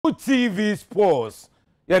UTV Sports.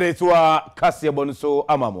 Yaretwa Kasia Bonso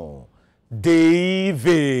Amamo.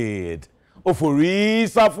 David. Ofori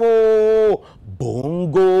Osafo.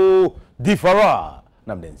 Bongo. Difara.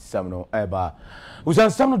 Namden Samno Eba.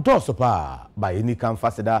 Usan Samno Dosopa. By any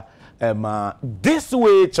confessor. This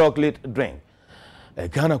way chocolate drink.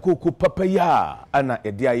 Ghana kuku papaya. Ana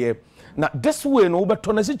ediaye. Na this way no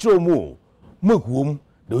betona si chomo. Mugum.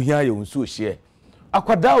 Do ya yo nsu hye.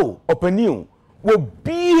 Akwadao opaniu. Wo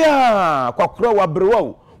bia kwakura wa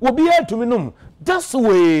brewa wo bia tuminum this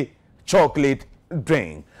way chocolate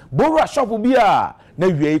drink bora shop bia na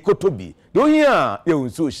wie ikotobi do hia ye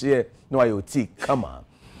unso hye no ayo tea kama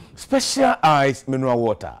special ice mineral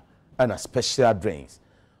water and a special drinks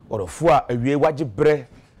orofo a wie waje bre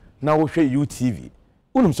na wo hwe UTV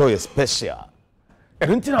unum so ye special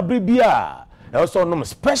enunti na bre bia e also no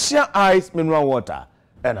special ice mineral water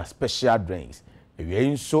and a special drinks wie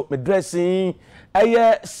nso me dressing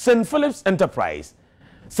St. Philip's Enterprise.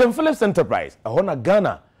 St. Philip's Enterprise. Ahona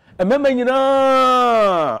Ghana. Emema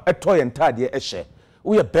nyina etoy entade ehye.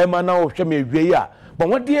 Wo ye bema na wo hwe me wiea. But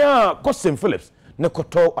what dia ko St. Philip's ne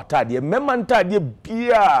koto atade. Mema ntade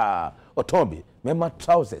bia otombi. Mema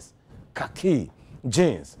trousers, khaki,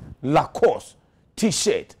 jeans, Lacoste,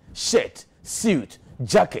 t-shirt, shirt, suit,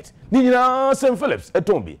 jacket. Ni nyina St. Philip's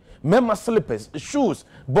etombi. Mema slippers, shoes,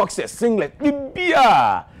 boxers, singlet.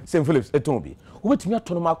 Bia St. Philip's etombi. Wobetumi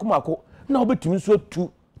atono mako na wobetumi nso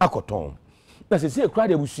atu akoton na sese ekra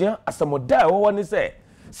de busua asamoda wo ne se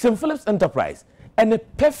St. Philip's Enterprise and a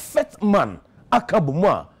perfect man akabumu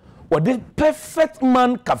a wode perfect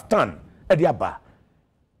man kaftan e de aba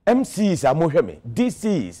MCs amohweme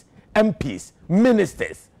DCs MPs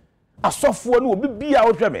ministers asofo no obi bia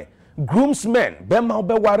wo hweme groomsmen bema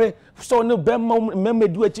obeware so ne bema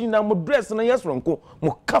memedu achi na mo dress na yesronko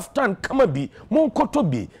mo kaftan kama bi mo nkoto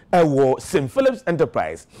bi ewo St. Philip's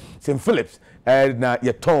Enterprise St. Philip's na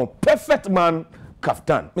yeton perfect man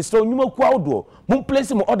kaftan Mr. Onyuma Kwaudo mo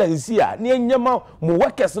place mo order isi a na enyema mo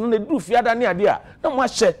workers no na duru fiada ne ade a na mo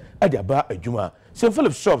ahye ade aba adwuma St.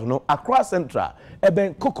 Philip's shop no across central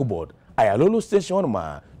eben Cocoboard Ayalolo station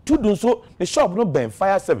ma tudun so the shop no ben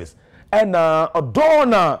fire service and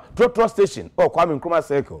Odona Trotro Station or Kwame Nkrumah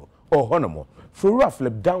Circle or Honomo. Flora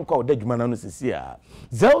flip down call the Jumana Cecilia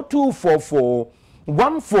 0244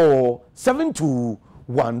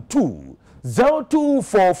 147212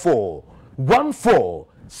 0244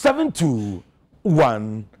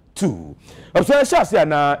 147212. I'm sorry,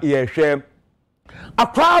 na ye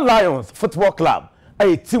Accra Lions Football Club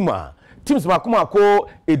a teams makumako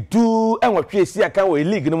edu enwotwe sia kan wo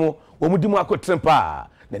league no mo wo mudimu akotrempa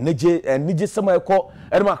na nije sama eko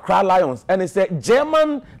enema Accra Lions and say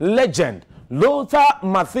German legend Lothar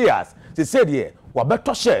Matthias said here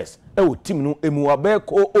wabeto shares e wo team no emu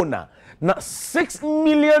wabeko owner na 6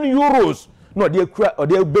 million euros no de kura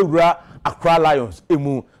de bewura Accra Lions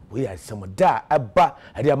emu we are some da aba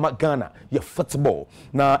ade ama Ghana your football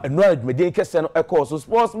na enrolled medin kese no eko so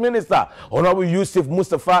sports minister honorable Yusuf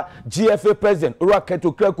Mustafa GFA president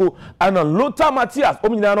Uraketo Kreku and Lothar Matthias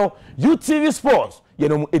omnyina no UTV Sports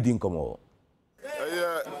yenom edin komo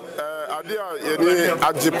Yeni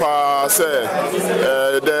Ajipa say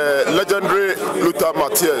the legendary Lothar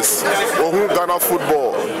Matthias who Ghana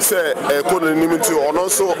football say economity and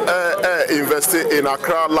also invest in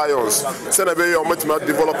Accra Lions. Say na be your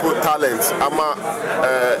develop talent ama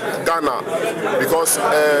Ghana because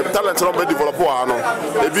talent no be develop ano.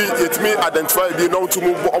 Ebi it me identify be now to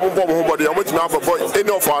move body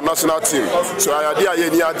any of our national team. So idea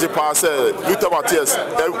Yeni Ajipa say Lothar Matthias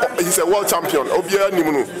he's a world champion. Obia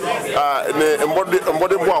nimunu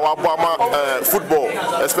football,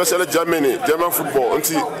 especially German football.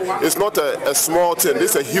 It's not a small thing.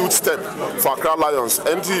 This is a huge step for Accra Lions.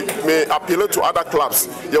 And he may appeal to other clubs.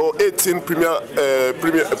 Your 18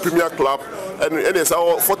 Premier club and it's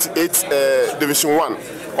our 48 Division 1.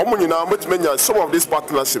 Some of these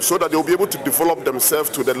partnerships so that they will be able to develop themselves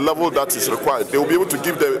to the level that is required. They will be able to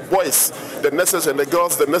give the boys the necessary and the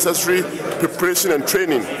girls the necessary preparation and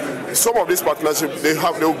training. Some of these partnerships they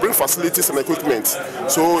will bring facilities and equipment.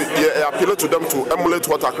 So I appeal to them to emulate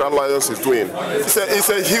what Accra Lions is doing. It's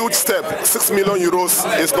a huge step. 6 million euros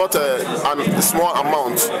is not a small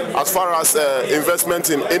amount as far as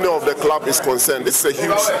investment in any of the club is concerned. It's a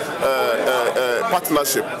huge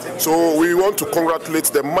partnership. So we want to congratulate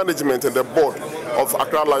the management and the board of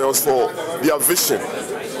Accra Lions for their vision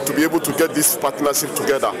to to be able to get this partnership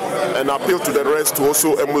together and appeal to the rest to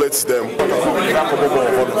also emulate them.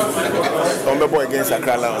 Against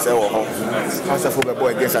Accra Lions,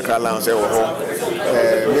 Osafo against Accra Lions,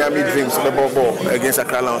 Miami Dreams against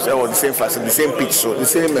Accra Lions, the same facility, the same pitch, so the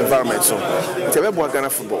same environment. So it's a Ghana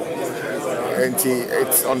football, and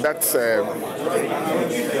it's on that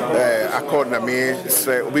accord. I mean,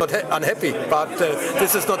 not unhappy, but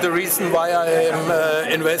this is not the reason why I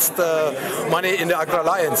invest money in the Accra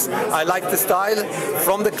Lions. I like the style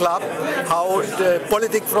from the club, how the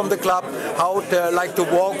politics from the club, how they like to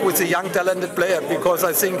walk with a young talented player, because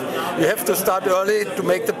I think you have to start early to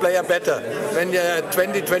make the player better. When you're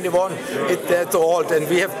 20, 21, they're too old, and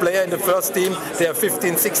we have players in the first team, they are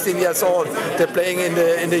 15, 16 years old. They're playing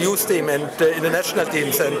in the youth team and in the national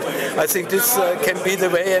teams, and I think this can be the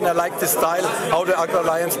way, and I like the style, how the Accra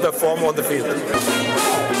Lions perform on the field.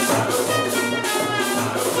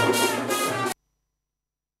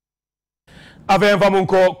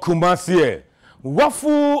 Avemvamunko Kumasi,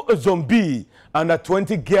 Wafu Zombie under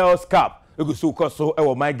 20 Girls Cup. So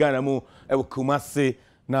ewo my Ghana mu ewo Kumasi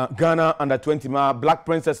na Ghana under 20 ma Black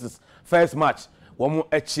Princesses first match. Wamu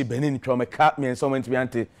echi Benin Chomeka me so went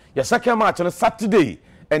biante. Ya second match on Saturday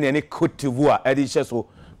and any Cote d'Ivoire edition so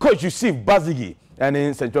Coach Yusuf Bazigi and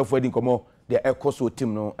in Central for Edin Komo the Ecoso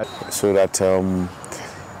team no. So that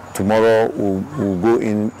tomorrow we'll go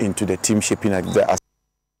into the team shaping at the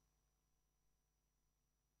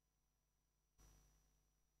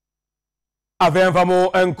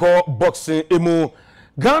Avemvamo enko boxing emu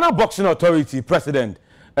Ghana Boxing Authority President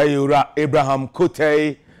Ayura Abraham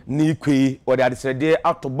Kote Nikwi or the adisede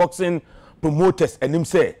out to boxing promoters and him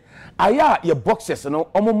say aya ye boxers no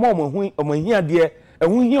omo hia de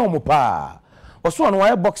ehun hia omo pa oso no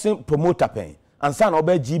why boxing promoter pen ansa na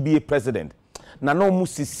oba GBA president na no mu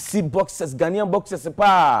sisi boxers Ghanaian boxers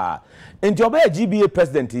pa enti oba GBA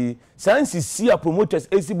president sansi si a promoters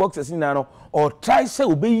AC boxers na no or try say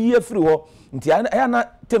obeyi afiri ho nti aya na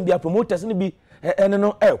tembia promoters ni bi ene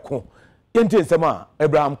no eko enti nsema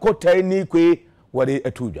Abraham Kotai ni kwe wade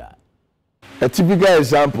atuja. A typical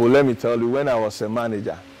example, let me tell you, when I was a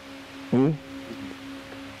manager,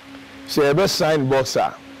 so I signed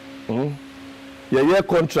boxer, your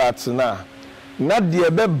contracts now, not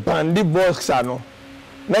the bandy boxer no,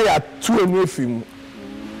 now you are two new film,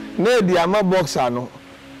 now the ama boxer no,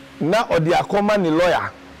 now or the common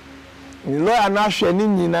lawyer now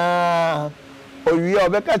shining na, or we are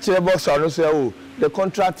better boxer no say oh the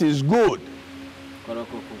contract is good.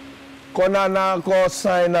 Konana ko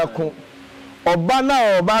sign ako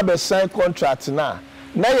obana oba be sign contract na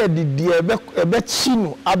ye di ebe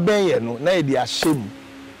chinu abenye no na ye di ashim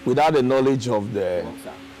without the knowledge of the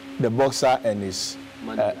boxer and his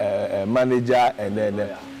manager and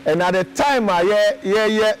then and at the time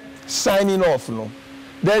ye signing off no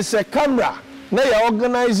there's a camera na ye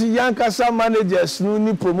organize yankasa managers no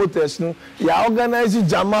ni promoters no ya organize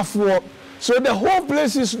jama for so the whole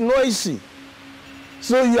place is noisy.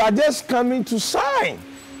 So you are just coming to sign,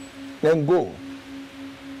 then go.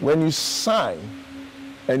 When you sign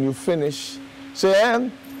and you finish, say,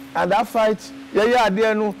 and that fight,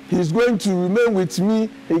 he's going to remain with me.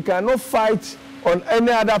 He cannot fight on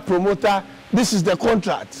any other promoter. This is the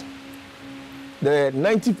contract. The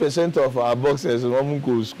 90% of our boxers won't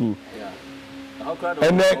go to school.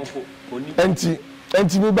 And then,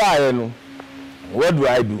 what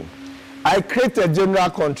do? I create a general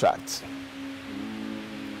contract.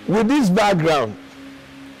 With this background,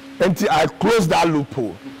 until I close that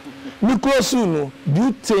loophole, do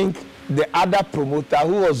you think the other promoter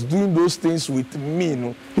who was doing those things with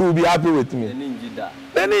me, he will be happy with me? And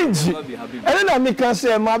then I can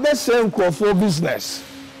say, my best selling for business.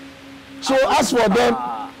 So as for them,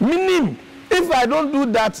 meaning, if I don't do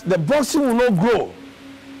that, the boxing will not grow.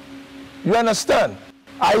 You understand?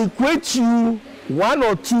 I equate you 1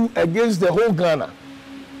 or 2 against the whole Ghana.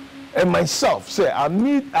 And myself, say, I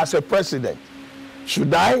meet as a president.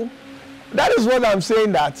 Should I? That is what I'm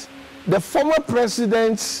saying, that the former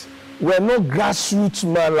presidents were no grassroots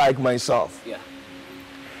man like myself. Yeah.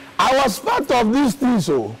 I was part of these things,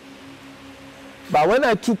 so. But when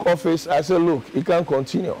I took office, I said, look, it can't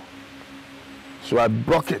continue. So I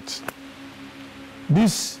block it.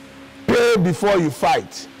 This pay before you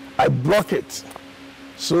fight, I block it.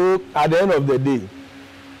 So at the end of the day,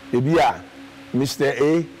 maybe Mr.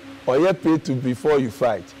 A, or you pay to before you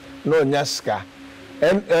fight. No nyaska.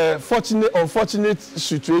 And unfortunate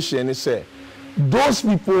situation is those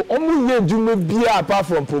people only do be apart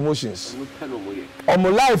from promotions. On my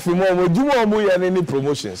life, any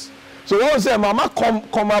promotions. So one say, Mama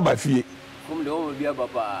come out by fear. come the home be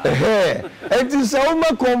papa. And it's a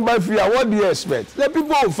woman come by fear. What do you expect? The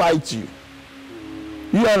people will fight you.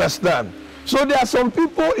 You understand? So there are some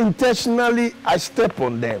people intentionally I step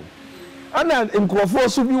on them. And then in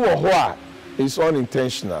Kofosu be it's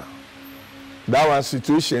unintentional. That one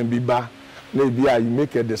situation be bad. Maybe you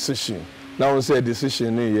make a decision. Now say a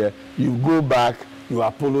decision here, you go back, you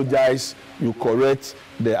apologize, you correct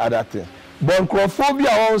the other thing. But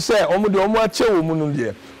Kofophobia won't say, Omu de Omu ache woman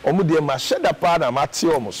there. Omu de ma shed a part and mati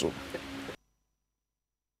omoso.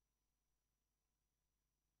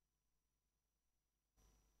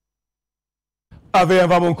 Ave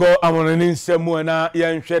Vabonko amonin semu na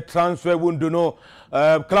yenhwe transfer window no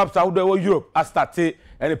clubs out there Europe a started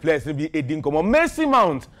any players be edin komo Messi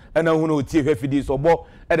Mount and na hunu tie hwefidi so bo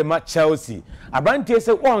e de match Chelsea abrantie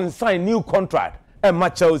say one sign new contract e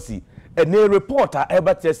match Chelsea and a reporter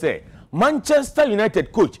ever say Manchester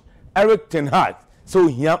United coach Eric Ten Hag so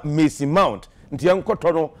here Messi Mount nti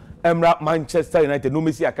enkoto no emra Manchester United no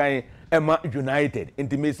Messi akan Emma United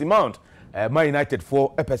nti Messi Mount Man United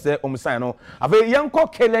for epese sign no ave yanko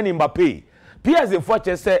Kylian Mbappe PSG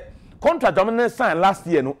for say contract dominant sign last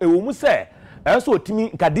year no e wo mu say so otimi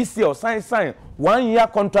nka this year sign 1 year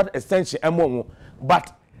contract extension emo but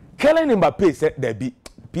Kylian Mbappe said there be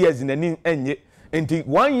PSG nani enye enti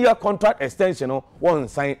 1 year contract extension no one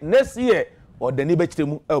sign next year or the nibe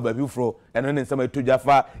chitemu baby fro eno ne nsema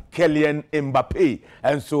tojafa Kylian Mbappe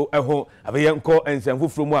and so eho ave yanko ensemfu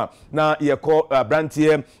fro mu a na ye call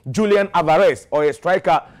Brantier Julian Alvarez or a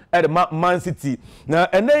striker at Man City na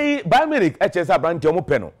enei Bayern Munich HSA Brantier mo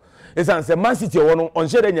peno esan se Man City wo no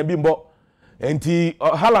onhye de nya bi mbo enti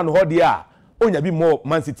Haaland ho de a onya bi mo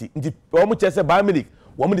Man City enti o mo chese Bayern Munich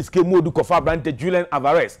wo mo diske mo du kofa Brantier Julian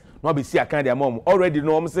Alvarez no be see akan dia mom already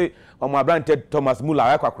no say Branted Thomas Muller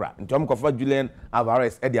akwakra ntom kofa Julian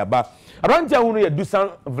Alvarez e dia ba Branted hunu ye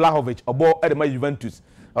Dusan Vlahovic obo e de ma Juventus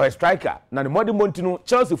or a striker na the modern Montino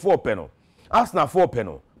Chelsea 4 penal Arsenal 4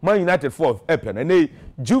 penal Man United 4 penal and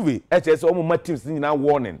Juve HS omo teams na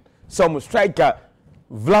warning some striker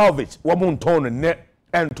Vlahovic wo mo ton ne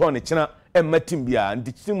enton ne china e matim bia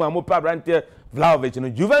ndi timu amopa Branted Vlahovic no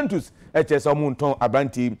Juventus HS omo ton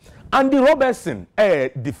Abranti Andy Robertson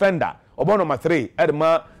defender obo number 3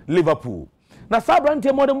 edema Liverpool na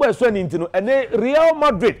Sabrante modern boy so ni ntino ene Real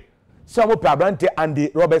Madrid so mo Abrante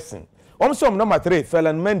Andy Robertson omso number 3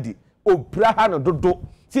 Ferland Mendy obraha no dodo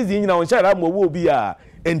season nyina on share mo wo bi a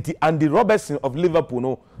enti Andy Robertson of Liverpool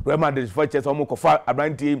no Real Madrid for chess omo kofa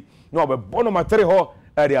Abrante no be number 3 ho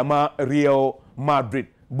edema Real Madrid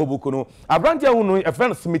bobuko no Abrante hunu e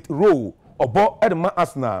friend Smith Rowe obo edema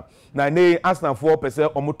Arsenal na ne Arsenal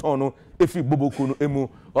 4% omoton no efi boboku no emu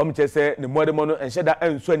omchese ne modemo no enheda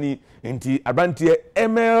enswani enti Abrantie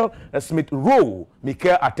Emil Smith Rowe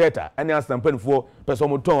Mikel Arteta ene Arsenal panfo person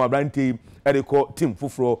omoton Abrantie edeko team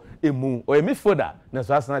fufuro emu o midfielder na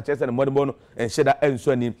so Arsenal chese ne modemo no enheda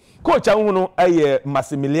enswani coach anwo no aye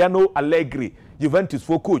Massimiliano Allegri Juventus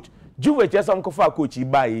for coach Juve chese onkofa coach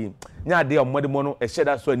ibai nya de omodemo no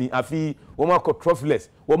enheda swani afi wo ma ko trophyless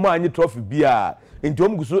wo ma anyi trophy bia enti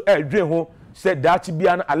omguso edwen ho said that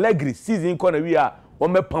bia na Allegri season ko na wi a wo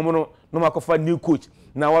mepam no no makofa new coach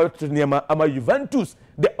na wa to niema ama Juventus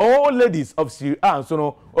the all ladies of Serie A so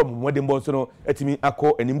no omodembo so no etimi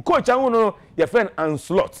akọ enim coach anwo no your friend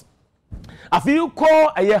Anslot afi you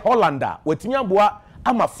call a Hollander wetimi aboa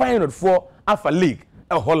ama final for Alpha League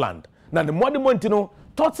Holland na the modembo ntino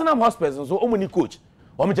Tottenham Hotspur so omuni coach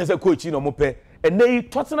omchese coach no mope enei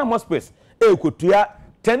Tottenham Hotspur ekotua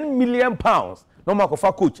 10 million pounds no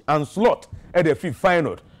makofa coach and slot at the free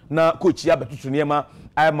final na coach ya betutu niema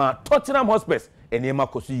ama Tottenham Hotspur eniema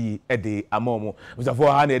kosu at the amomo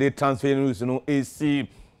Osafo ha na dey transfer news no AC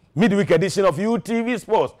midweek edition of UTV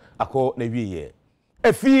Sports akọ na wiye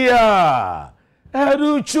efia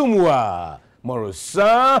eru chumwa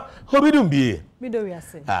morosa hobidumbie Mido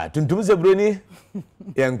ase tuntum zebroni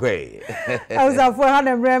yankwe Osafo ha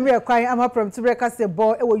na mremre kwan ama from Tibreka se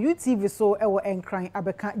ball e wo UTV so e wo enkran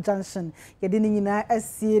abeka junction yede ni nyina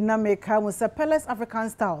asie na meka mo se Palace African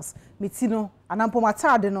Styles mitino anampo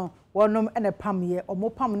matade no wonom ene pam ye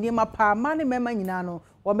omopam niema pa ma ne mema nyina no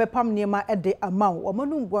womepam niema ede amaw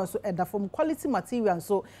womonum gwan so edafom quality material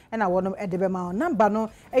so ena wonom ede be ma number no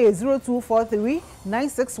e 0243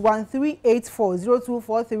 961384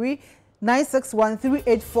 0243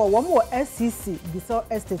 961384 one more SCC Bissau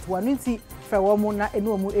Estate 190 efe wo mu na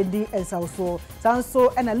enu omu edi ensawso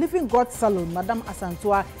sanso na Living God Salon Madam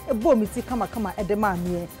Asantoa ebo miti kama edema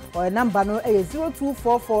ame o number no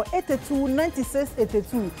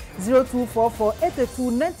 0244829682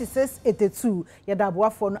 0244829682 yada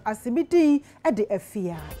aboafo no asibidi ede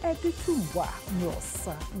afia ede tumwa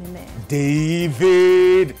nyosa nene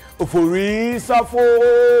David Ofori Osafo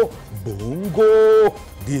bongo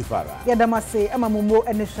difara yada mase amamumo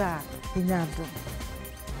enesha inyado